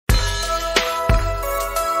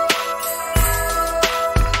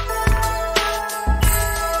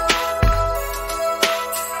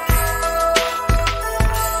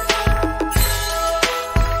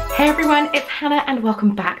everyone, it's Hannah and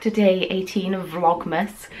welcome back to day 18 of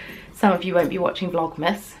Vlogmas. Some of you won't be watching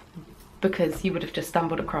Vlogmas because you would have just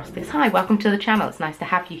stumbled across this. Hi, welcome to the channel, it's nice to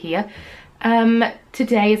have you here.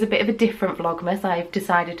 Today is a bit of a different Vlogmas. I've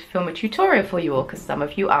decided to film a tutorial for you all because some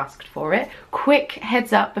of you asked for it. Quick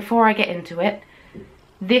heads up before I get into it.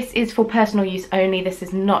 This is for personal use only. This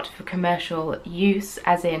is not for commercial use,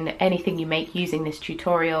 as in anything you make using this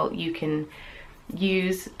tutorial you can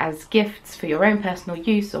use as gifts for your own personal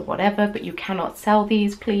use or whatever, but you cannot sell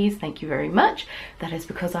these, please. Thank you very much. That is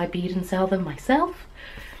because I bead and sell them myself.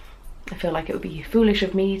 I feel like it would be foolish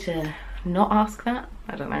of me to not ask that.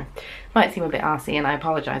 I don't know. Might seem a bit arsey and I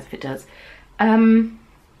apologise if it does.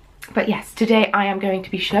 But yes, today I am going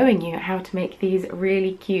to be showing you how to make these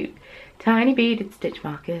really cute tiny beaded stitch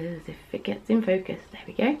markers, if it gets in focus. There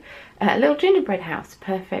we go. A little gingerbread house,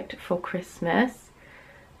 perfect for Christmas.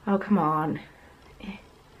 Oh, come on.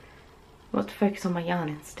 I want to focus on my yarn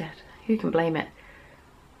instead. Who can blame it?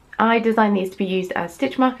 I designed these to be used as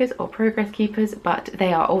stitch markers or progress keepers, but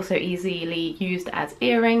they are also easily used as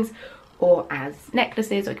earrings or as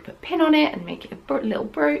necklaces, or you can put a pin on it and make it a little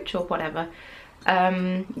brooch or whatever.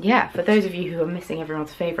 Yeah, for those of you who are missing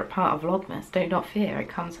everyone's favourite part of Vlogmas, do not fear, it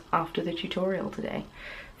comes after the tutorial today,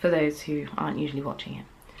 for those who aren't usually watching it.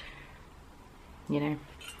 You know.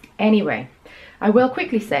 Anyway, I will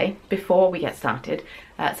quickly say, before we get started,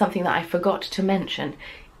 something that I forgot to mention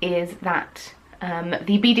is that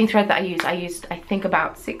the beading thread that I used I think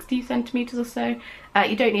about 60 centimetres or so.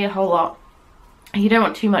 You don't need a whole lot. You don't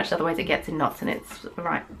want too much, otherwise it gets in knots and it's a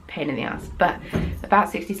right pain in the ass. But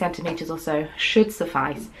about 60 centimetres or so should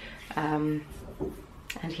suffice. And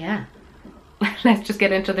yeah, let's just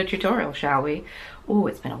get into the tutorial, shall we? Oh,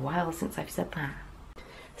 it's been a while since I've said that.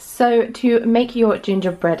 So to make your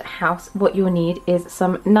gingerbread house, what you'll need is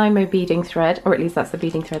some Nymo beading thread, or at least that's the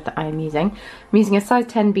beading thread that I am using. I'm using a size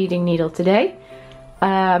 10 beading needle today.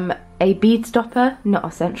 A bead stopper, not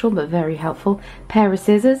essential but very helpful. Pair of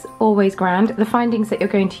scissors, always grand. The findings that you're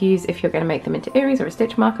going to use if you're going to make them into earrings or a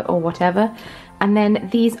stitch marker or whatever. And then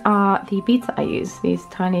these are the beads that I use, these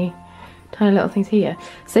tiny little things here.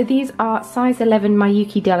 So these are size 11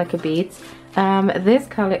 Miyuki Delica beads. This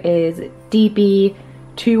colour is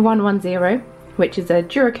DB2110, which is a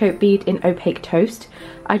Duracoat bead in Opaque Toast.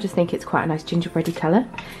 I just think it's quite a nice gingerbready colour.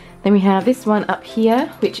 Then we have this one up here,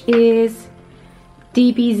 which is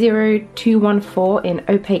DB0214 in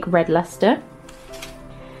Opaque Red Lustre.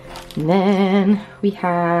 And then we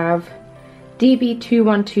have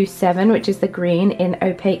DB2127, which is the green in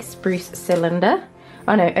Opaque Spruce Cylinder.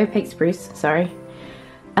 Oh no, Opaque Spruce, sorry.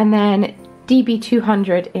 And then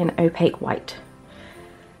DB200 in Opaque White.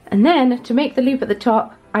 And then to make the loop at the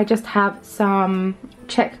top, I just have some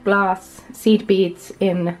check glass seed beads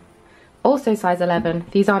in also size 11.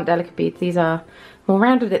 These aren't delicate beads, these are more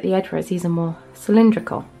rounded at the edge, whereas these are more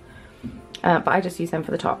cylindrical. But I just use them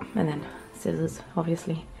for the top, and then scissors,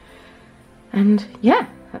 obviously. And yeah,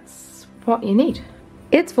 that's what you need.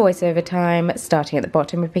 It's voiceover time. Starting at the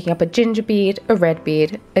bottom, we're picking up a ginger bead, a red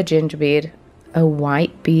bead, a ginger bead, a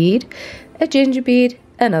white bead, a ginger bead,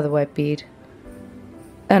 another white bead,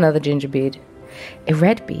 another ginger bead, a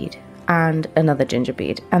red bead, and another ginger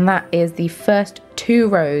bead. And that is the first 2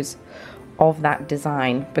 rows of that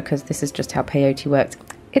design, because this is just how peyote works.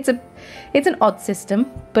 It's an odd system,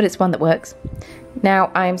 but it's one that works. Now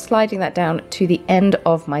I'm sliding that down to the end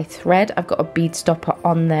of my thread. I've got a bead stopper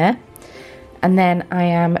on there, and then I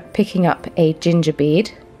am picking up a ginger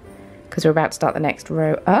bead because we're about to start the next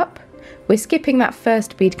row up. We're skipping that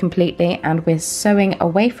first bead completely and we're sewing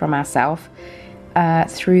away from ourselves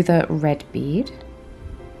through the red bead.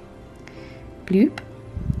 Bloop.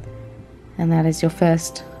 And that is your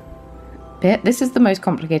first bit. This is the most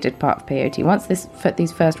complicated part of peyote. Once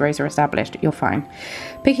these first rows are established, you're fine.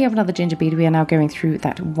 Picking up another ginger bead, we are now going through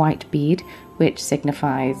that white bead, which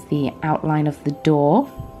signifies the outline of the door.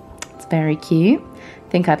 It's very cute.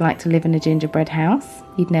 Think I'd like to live in a gingerbread house.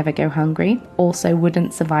 You'd never go hungry. Also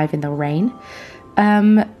wouldn't survive in the rain.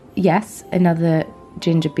 Yes, another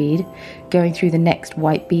ginger bead, going through the next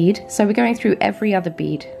white bead. So we're going through every other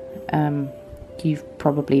bead. You've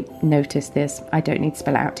probably noticed this. I don't need to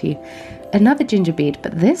spell it out to you. Another ginger bead,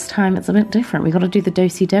 but this time it's a bit different. We've got to do the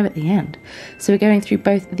do-si-do at the end. So we're going through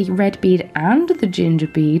both the red bead and the ginger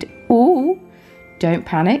bead. Ooh, don't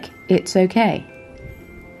panic, it's okay.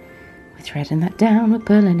 We're threading that down, we're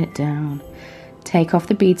pulling it down. Take off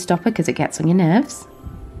the bead stopper because it gets on your nerves.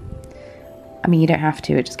 I mean, you don't have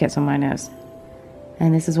to, it just gets on my nerves.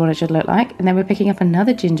 And this is what it should look like. And then we're picking up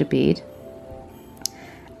another ginger bead,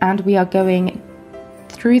 and we are going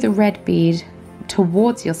through the red bead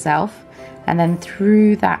towards yourself, and then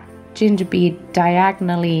through that ginger bead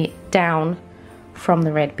diagonally down from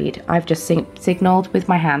the red bead. I've just signaled with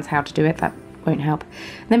my hands how to do it, that won't help.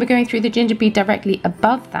 And then we're going through the ginger bead directly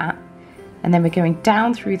above that, and then we're going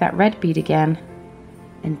down through that red bead again,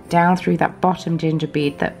 and down through that bottom ginger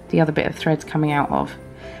bead that the other bit of thread's coming out of.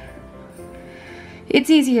 It's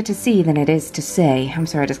easier to see than it is to say. I'm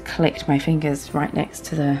sorry, I just clicked my fingers right next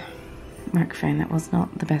to the microphone. That was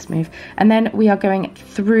not the best move. And then we are going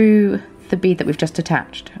through the bead that we've just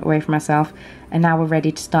attached away from ourselves, and now we're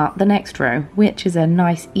ready to start the next row, which is a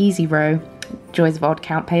nice easy row. Joys of odd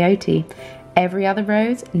count peyote. Every other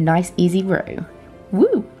row's nice easy row.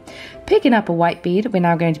 Woo! Picking up a white bead, we're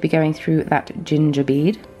now going to be going through that ginger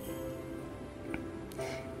bead.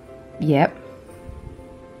 Yep.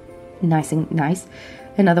 Nice and nice.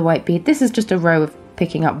 Another white bead. This is just a row of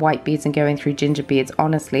picking up white beads and going through ginger beads.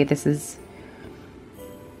 Honestly, this is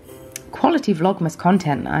quality Vlogmas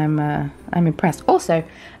content. I'm impressed. Also, I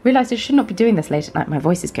realised I should not be doing this late at night. My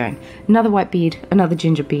voice is going. Another white bead, another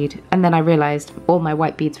ginger bead, and then I realised all my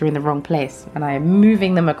white beads were in the wrong place, and I am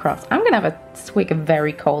moving them across. I'm going to have a swig of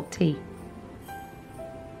very cold tea.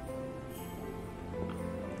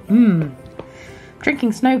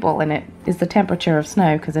 Drinking Snowball, and it is the temperature of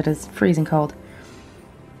snow because it is freezing cold.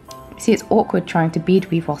 See, it's awkward trying to bead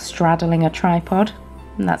weave while straddling a tripod,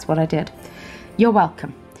 and that's what I did. You're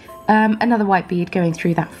welcome. Another white bead going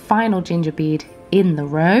through that final ginger bead in the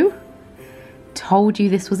row. Told you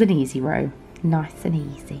this was an easy row. Nice and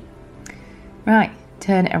easy. Right,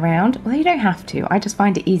 turn it around. Well, you don't have to. I just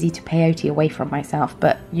find it easy to peyote away from myself,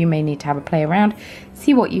 but you may need to have a play around.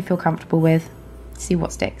 See what you feel comfortable with. See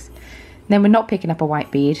what sticks. Then we're not picking up a white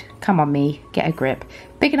bead. Come on, me, get a grip.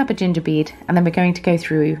 Picking up a ginger bead, and then we're going to go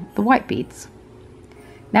through the white beads.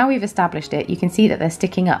 Now we've established it, you can see that they're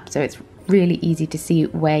sticking up, so it's really easy to see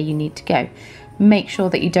where you need to go. Make sure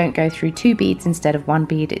that you don't go through 2 beads instead of 1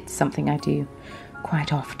 bead. It's something I do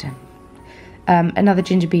quite often. Another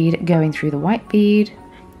ginger bead going through the white bead,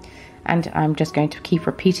 and I'm just going to keep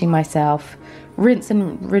repeating myself. Rinse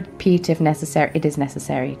and repeat if necessary. It is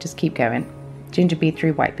necessary. Just keep going. Ginger bead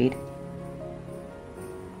through white bead.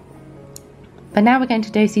 But now we're going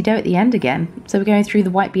to do-si-do at the end again. So we're going through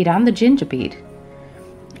the white bead and the ginger bead.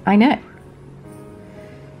 I know.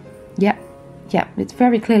 Yep, it's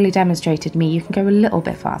very clearly demonstrated me. You can go a little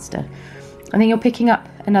bit faster. And then you're picking up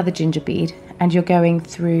another ginger bead and you're going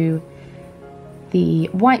through the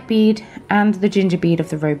white bead and the ginger bead of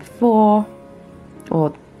the row before,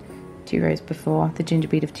 or 2 rows before, the ginger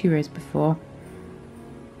bead of 2 rows before.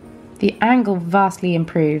 The angle vastly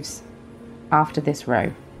improves after this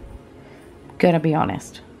row. Gonna be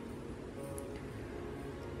honest.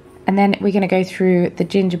 And then we're going to go through the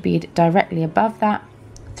ginger bead directly above that,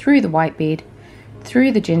 through the white bead,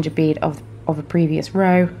 through the ginger bead of a previous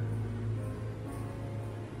row.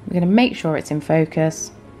 We're going to make sure it's in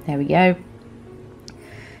focus. There we go.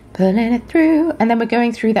 Pulling it through, and then we're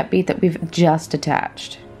going through that bead that we've just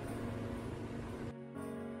attached.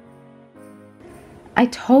 I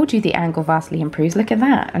told you the angle vastly improves. Look at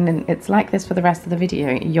that. And then it's like this for the rest of the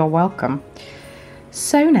video. You're welcome.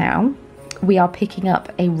 So now we are picking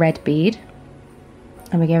up a red bead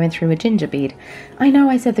and we're going through a ginger bead. I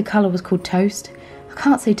know I said the colour was called Toast. I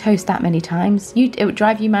can't say toast that many times. It would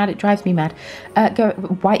drive you mad. It drives me mad. Go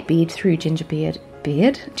white bead through ginger bead.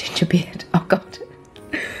 Ginger bead. Oh God.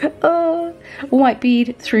 White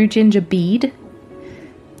bead through ginger bead.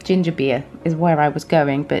 Ginger beer is where I was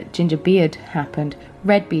going, but ginger beard happened.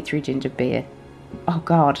 Red bead through ginger beer. Oh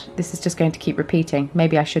God, this is just going to keep repeating.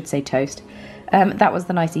 Maybe I should say toast. That was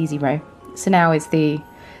the nice easy row. So now it's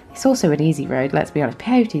also an easy row, let's be honest.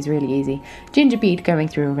 Peyote's really easy. Ginger bead going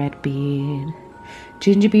through a red bead.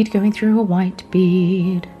 Ginger bead going through a white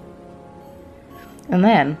bead. And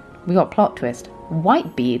then we got plot twist.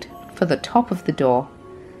 White bead for the top of the door.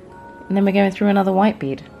 And then we're going through another white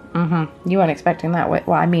bead. You weren't expecting that.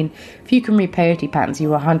 Well, I mean, if you can read peyote patterns, you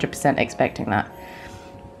were 100% expecting that.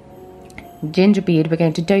 Ginger bead, we're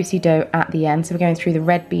going to do-si-do at the end. So we're going through the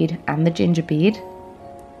red bead and the ginger bead.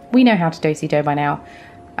 We know how to do-si-do by now.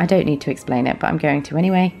 I don't need to explain it, but I'm going to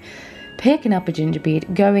anyway. Picking up a ginger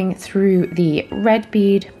bead, going through the red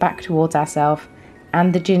bead back towards ourselves,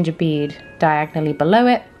 and the ginger bead diagonally below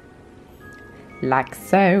it, like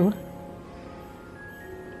so.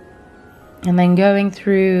 And then going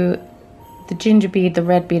through the ginger bead, the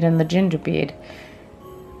red bead, and the ginger bead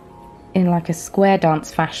in like a square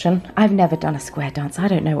dance fashion. I've never done a square dance. I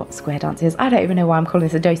don't know what square dance is. I don't even know why I'm calling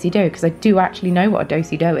this a do-si-do, because I do actually know what a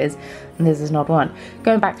do-si-do is, and this is not one.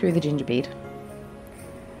 Going back through the ginger bead.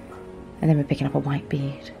 And then we're picking up a white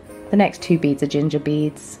bead. The next 2 beads are ginger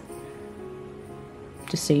beads.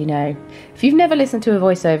 just so you know. If you've never listened to a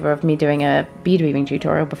voiceover of me doing a bead weaving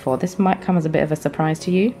tutorial before, this might come as a bit of a surprise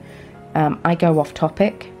to you. I go off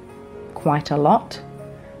topic quite a lot,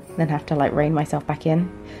 then have to like rein myself back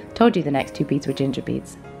in. Told you the next 2 beads were ginger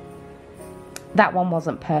beads. That one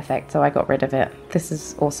wasn't perfect, so I got rid of it. This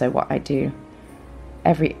is also what I do.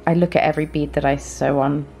 I look at every bead that I sew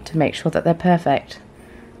on to make sure that they're perfect.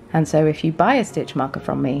 And so if you buy a stitch marker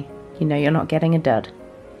from me, you know you're not getting a dud.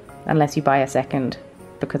 Unless you buy a second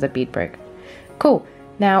because a bead broke. Cool.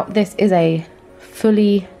 Now this is a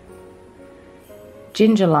fully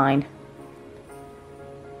ginger line.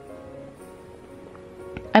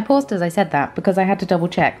 I paused as I said that because I had to double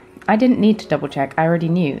check. I didn't need to double check. I already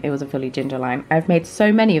knew it was a fully ginger line. I've made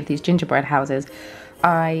so many of these gingerbread houses.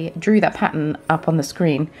 I drew that pattern up on the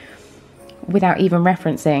screen without even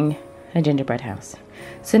referencing a gingerbread house.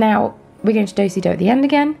 So now we're going to do-si-do at the end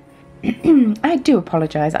again. I do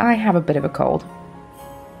apologise, I have a bit of a cold.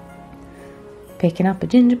 Picking up a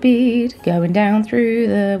ginger bead, going down through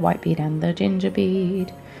the white bead and the ginger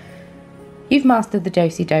bead. You've mastered the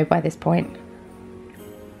do-si-do by this point.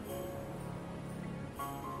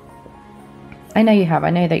 I know you have, I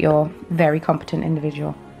know that you're a very competent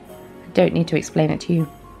individual. I don't need to explain it to you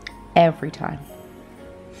every time.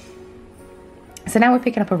 So now we're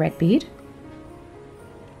picking up a red bead.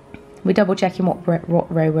 We're double checking what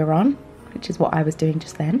row we're on, which is what I was doing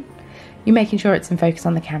just then. You're making sure it's in focus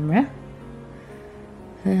on the camera.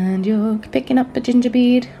 And you're picking up a ginger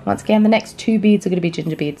bead. Once again, the next 2 beads are going to be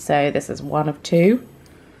ginger beads. So this is 1 of 2.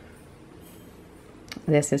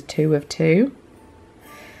 This is 2 of 2.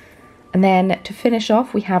 And then to finish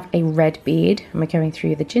off, we have a red bead. And we're going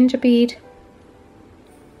through the ginger bead.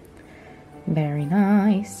 Very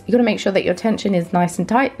nice. You've got to make sure that your tension is nice and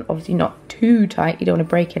tight. Obviously not too tight, you don't want to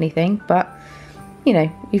break anything, but you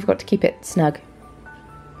know, you've got to keep it snug.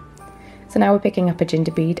 So now we're picking up a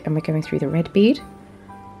ginger bead and we're going through the red bead.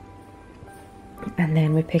 And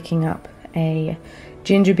then we're picking up a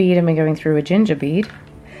ginger bead and we're going through a ginger bead.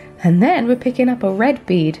 And then we're picking up a red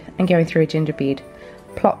bead and going through a ginger bead.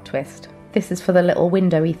 Plot twist. This is for the little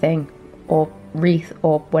windowy thing, or wreath,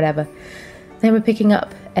 or whatever. Then we're picking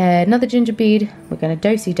up another ginger bead. We're going to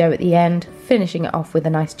do-si-do at the end, finishing it off with a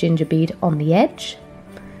nice ginger bead on the edge,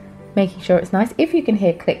 making sure it's nice. If you can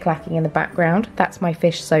hear click-clacking in the background, that's my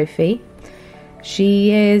fish Sophie.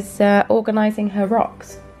 She is organising her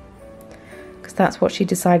rocks, because that's what she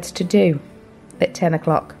decides to do at 10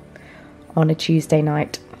 o'clock on a Tuesday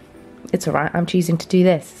night. It's alright, I'm choosing to do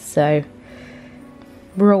this, so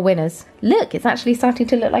we're all winners. Look, it's actually starting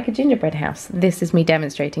to look like a gingerbread house. This is me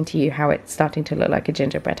demonstrating to you how it's starting to look like a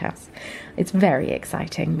gingerbread house. It's very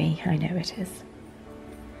exciting, me. I know it is.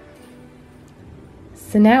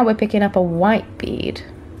 So now we're picking up a white bead.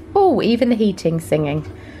 Oh, even the heating's singing.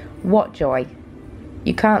 What joy.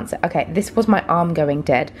 You can't say, okay, this was my arm going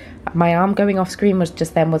dead. My arm going off screen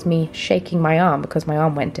was me shaking my arm because my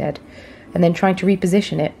arm went dead. And then trying to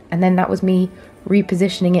reposition it. And then that was me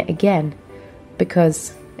repositioning it again,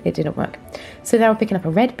 because it didn't work. So now we're picking up a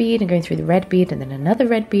red bead and going through the red bead, and then another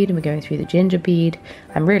red bead, and we're going through the ginger bead.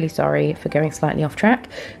 I'm really sorry for going slightly off track.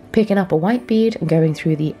 Picking up a white bead and going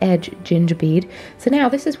through the edge ginger bead. So now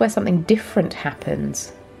this is where something different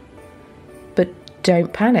happens. But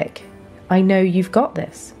don't panic. I know you've got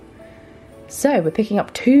this. So we're picking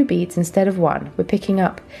up 2 beads instead of 1. We're picking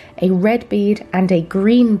up a red bead and a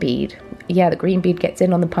green bead. Yeah, the green bead gets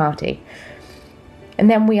in on the party. And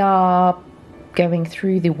then we are going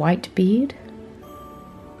through the white bead.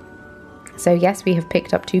 So yes, we have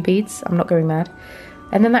picked up 2 beads. I'm not going mad.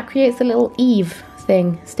 And then that creates a little eave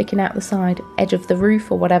thing sticking out the side, edge of the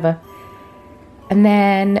roof or whatever. And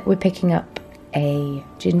then we're picking up a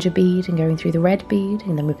ginger bead and going through the red bead.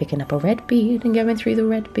 And then we're picking up a red bead and going through the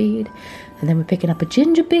red bead. And then we're picking up a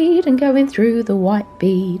ginger bead and going through the white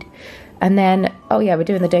bead. And then, oh yeah, we're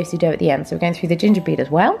doing the do-si-do at the end. So we're going through the ginger bead as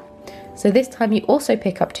well. So this time you also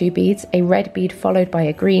pick up 2 beads, a red bead followed by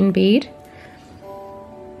a green bead.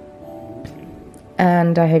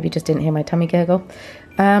 And I hope you just didn't hear my tummy gurgle.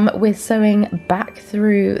 We're sewing back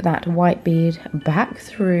through that white bead, back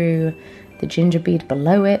through the ginger bead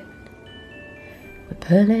below it. We're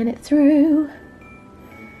pulling it through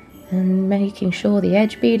and making sure the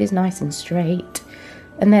edge bead is nice and straight.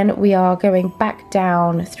 And then we are going back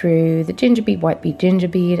down through the ginger bead, white bead, ginger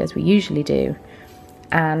bead, as we usually do.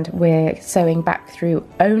 And we're sewing back through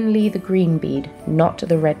only the green bead, not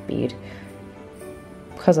the red bead,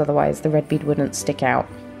 because otherwise the red bead wouldn't stick out.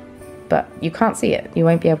 But you can't see it, you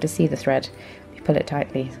won't be able to see the thread. If you pull it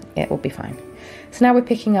tightly, it will be fine. So now we're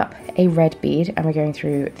picking up a red bead and we're going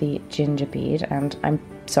through the ginger bead, and I'm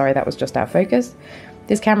sorry that was just out of focus.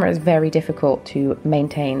 This camera is very difficult to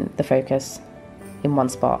maintain the focus in one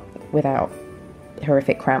spot without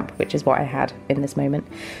horrific cramp, which is what I had in this moment.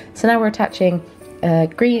 So now we're attaching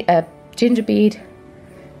a ginger bead,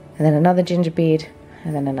 and then another ginger bead,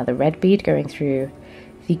 and then another red bead going through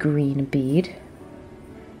the green bead.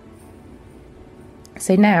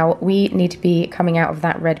 So now we need to be coming out of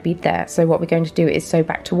that red bead there. So what we're going to do is sew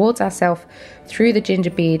back towards ourselves through the ginger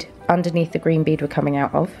bead underneath the green bead we're coming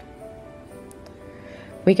out of.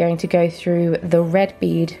 We're going to go through the red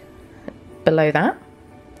bead below that,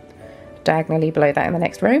 diagonally below that in the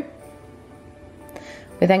next row.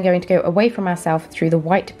 We're then going to go away from ourselves through the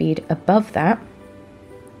white bead above that.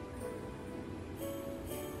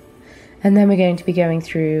 And then we're going to be going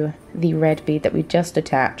through the red bead that we just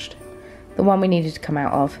attached, the one we needed to come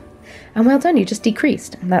out of. And well done, you just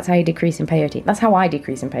decreased. And that's how you decrease in peyote. That's how I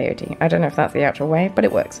decrease in peyote. I don't know if that's the actual way, but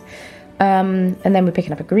it works. And then we're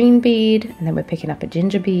picking up a green bead, and then we're picking up a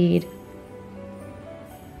ginger bead.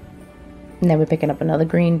 And then we're picking up another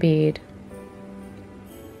green bead.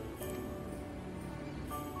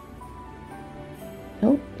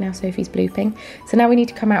 Oh, now Sophie's blooping. So now we need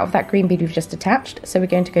to come out of that green bead we've just attached. So we're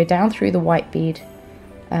going to go down through the white bead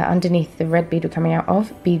underneath the red bead we're coming out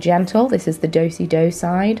of. Be gentle. This is the do-si-do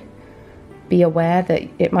side. Be aware that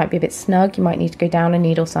it might be a bit snug. You might need to go down a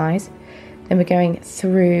needle size. Then we're going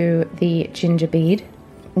through the ginger bead.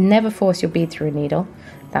 Never force your bead through a needle.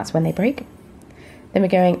 That's when they break. Then we're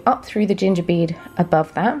going up through the ginger bead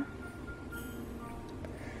above that.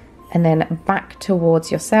 And then back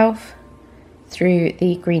towards yourself through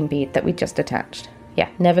the green bead that we just attached. Yeah,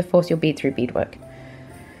 never force your bead through beadwork.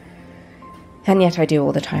 And yet I do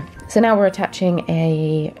all the time. So now we're attaching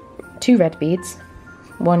two red beads.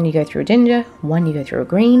 One you go through a ginger, one you go through a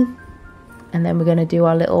green. And then we're going to do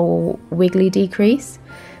our little wiggly decrease.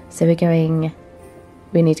 So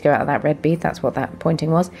we need to go out of that red bead, that's what that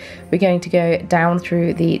pointing was. We're going to go down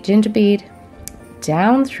through the ginger bead,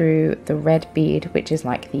 down through the red bead, which is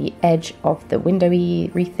like the edge of the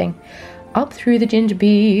windowy wreath thing, up through the ginger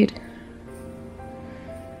bead.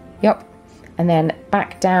 Yep. And then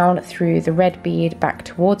back down through the red bead, back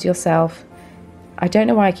towards yourself. I don't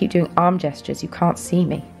know why I keep doing arm gestures, you can't see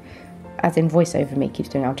me. As in voiceover me keeps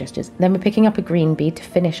doing arm gestures. Then we're picking up a green bead to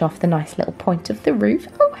finish off the nice little point of the roof.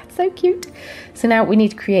 Oh, that's so cute. So now we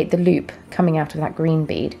need to create the loop coming out of that green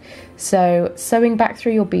bead. So sewing back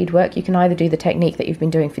through your beadwork, you can either do the technique that you've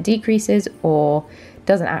been doing for decreases, or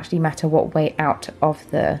doesn't actually matter what way out of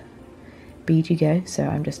the bead you go. So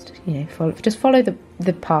I'm just, follow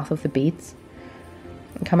the path of the beads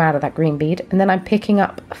and come out of that green bead. And then I'm picking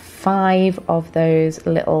up 5 of those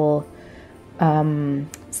little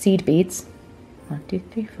seed beads. 1, 2,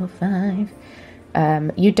 3, 4,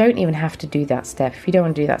 5. You don't even have to do that step. If you don't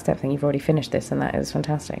want to do that step, then you've already finished this, and that is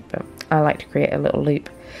fantastic. But I like to create a little loop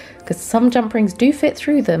because some jump rings do fit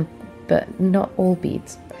through them, but not all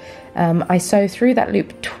beads. I sew through that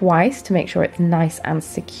loop twice to make sure it's nice and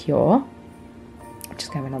secure.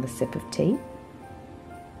 Just have another sip of tea.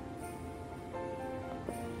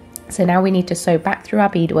 So now we need to sew back through our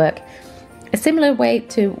beadwork a similar way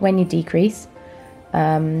to when you decrease.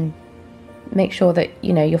 Make sure that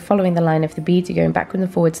you're following the line of the beads. You're going backwards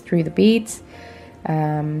and forwards through the beads.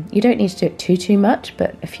 You don't need to do it too much,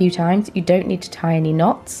 but a few times. You don't need to tie any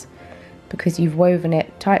knots because you've woven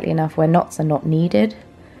it tightly enough where knots are not needed.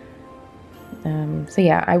 So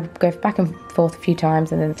yeah, I go back and forth a few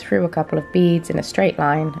times and then through a couple of beads in a straight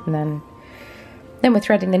line, and then we're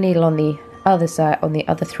threading the needle on the other side, on the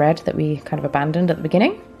other thread that we kind of abandoned at the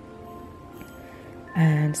beginning,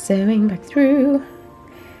 and sewing back through.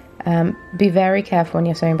 Be very careful when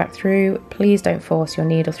you're sewing back through. Please don't force your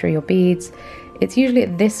needle through your beads. It's usually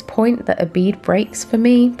at this point that a bead breaks for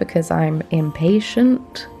me because I'm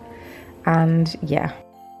impatient, and yeah.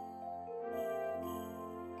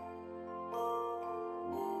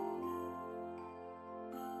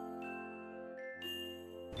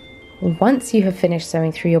 Once you have finished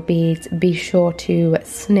sewing through your beads, be sure to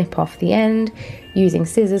snip off the end using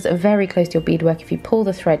scissors very close to your beadwork. If you pull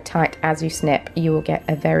the thread tight as you snip, you will get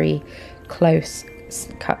a very close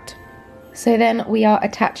cut. So then we are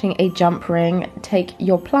attaching a jump ring. Take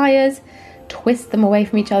your pliers, twist them away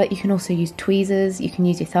from each other. You can also use tweezers. You can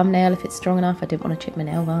use your thumbnail if it's strong enough. I didn't want to chip my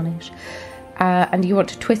nail varnish. And you want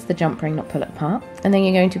to twist the jump ring, not pull it apart. And then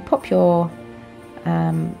you're going to pop your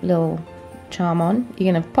little charm on.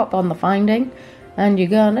 You're going to pop on the finding and you're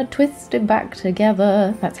going to twist it back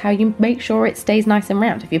together. That's how you make sure it stays nice and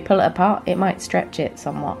round. If you pull it apart, it might stretch it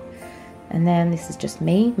somewhat. And then this is just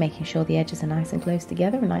me making sure the edges are nice and close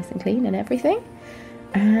together and nice and clean and everything.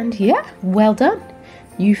 And yeah, well done.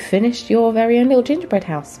 You finished your very own little gingerbread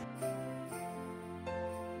house.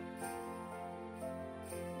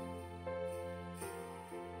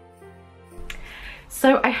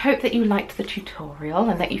 So I hope that you liked the tutorial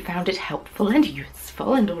and that you found it helpful and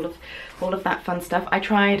useful and all of that fun stuff. I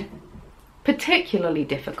tried particularly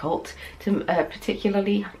difficult to, no,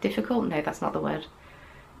 that's not the word.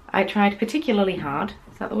 I tried particularly hard,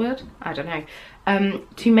 is that the word? I don't know,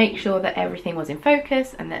 to make sure that everything was in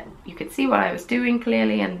focus and that you could see what I was doing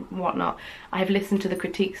clearly and whatnot. I've listened to the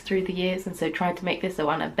critiques through the years and so tried to make this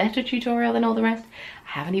a better tutorial than all the rest. I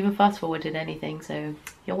haven't even fast forwarded anything, so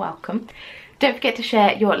you're welcome. Don't forget to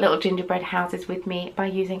share your little gingerbread houses with me by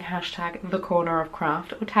using hashtag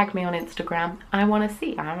 #thecornerofcraft or tag me on Instagram. I want to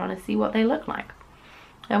see what they look like.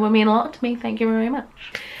 That would mean a lot to me, thank you very much.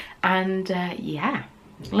 And yeah,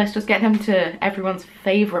 let's just get them to everyone's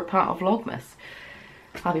favourite part of Vlogmas.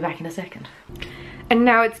 I'll be back in a second. And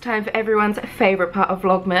now it's time for everyone's favourite part of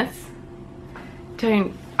Vlogmas.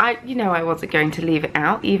 You know I wasn't going to leave it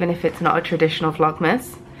out, even if it's not a traditional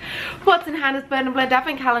Vlogmas. What's in Hannah's Burn and Blend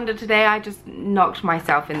Advent Calendar today? I just knocked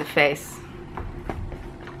myself in the face.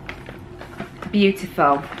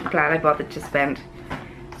 Beautiful. I'm glad I bothered to spend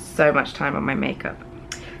so much time on my makeup.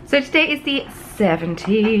 So today is the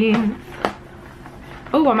 17th.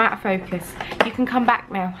 Oh, I'm out of focus. You can come back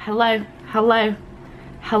now. Hello, hello,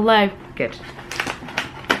 hello. Good.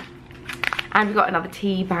 And we've got another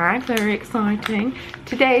tea bag, very exciting.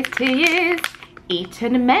 Today's tea is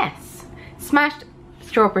Eaten a Mess. Smashed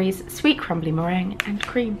strawberries, sweet crumbly meringue and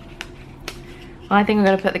cream. Well, I think I'm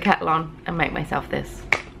going to put the kettle on and make myself this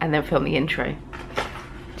and then film the intro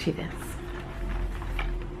to this.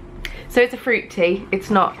 So it's a fruit tea. It's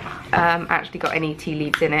not actually got any tea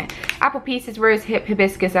leaves in it. Apple pieces, rose hip,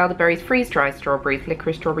 hibiscus, elderberries, freeze-dried strawberries,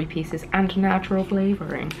 licorice strawberry pieces and natural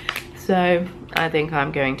flavouring. So I think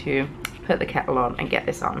I'm going to put the kettle on and get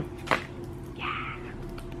this on. Yeah.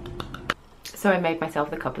 So I made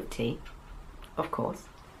myself the cup of tea. Of course.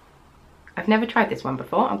 I've never tried this one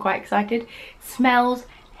before. I'm quite excited. Smells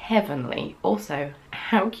heavenly. Also,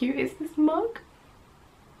 how cute is this mug?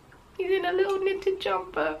 He's in a little knitted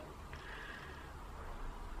jumper.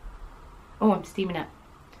 Oh, I'm steaming up.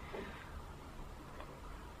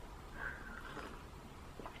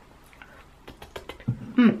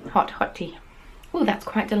 Hot tea. Oh, that's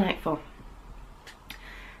quite delightful.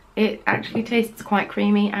 It actually tastes quite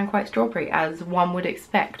creamy and quite strawberry, as one would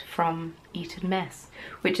expect from Eaten Mess,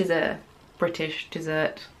 which is a British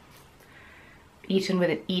dessert. Eaten with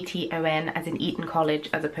an E-T-O-N, as in Eton College,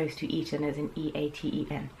 as opposed to Eaten as in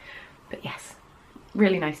E-A-T-E-N. But yes,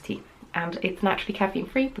 really nice tea. And it's naturally caffeine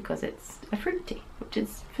free because it's a fruit tea, which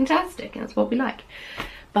is fantastic, and that's what we like.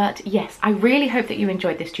 But yes, I really hope that you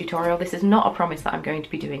enjoyed this tutorial. This is not a promise that I'm going to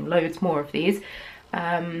be doing loads more of these.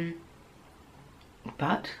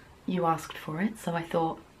 But you asked for it, so I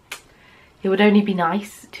thought it would only be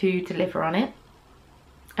nice to deliver on it.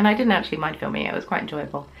 And I didn't actually mind filming it, it was quite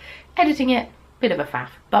enjoyable. Editing it, bit of a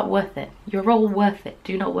faff, but worth it. You're all worth it,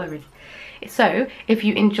 do not worry. So, if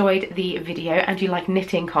you enjoyed the video and you like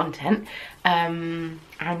knitting content, and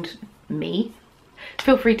me,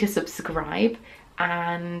 feel free to subscribe,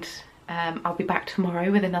 and I'll be back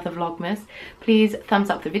tomorrow with another Vlogmas. Please thumbs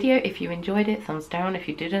up the video if you enjoyed it, thumbs down if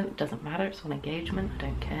you didn't, doesn't matter, it's all engagement, I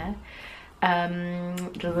don't care.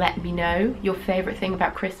 Let me know your favourite thing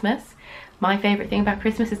about Christmas. My favourite thing about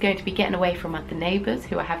Christmas is going to be getting away from the neighbours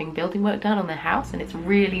who are having building work done on their house, and it's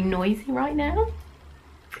really noisy right now.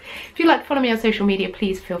 If you'd like to follow me on social media,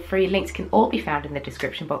 please feel free. Links can all be found in the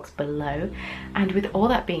description box below. And with all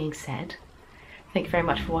that being said, thank you very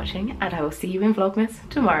much for watching, and I will see you in Vlogmas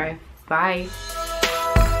tomorrow. Bye.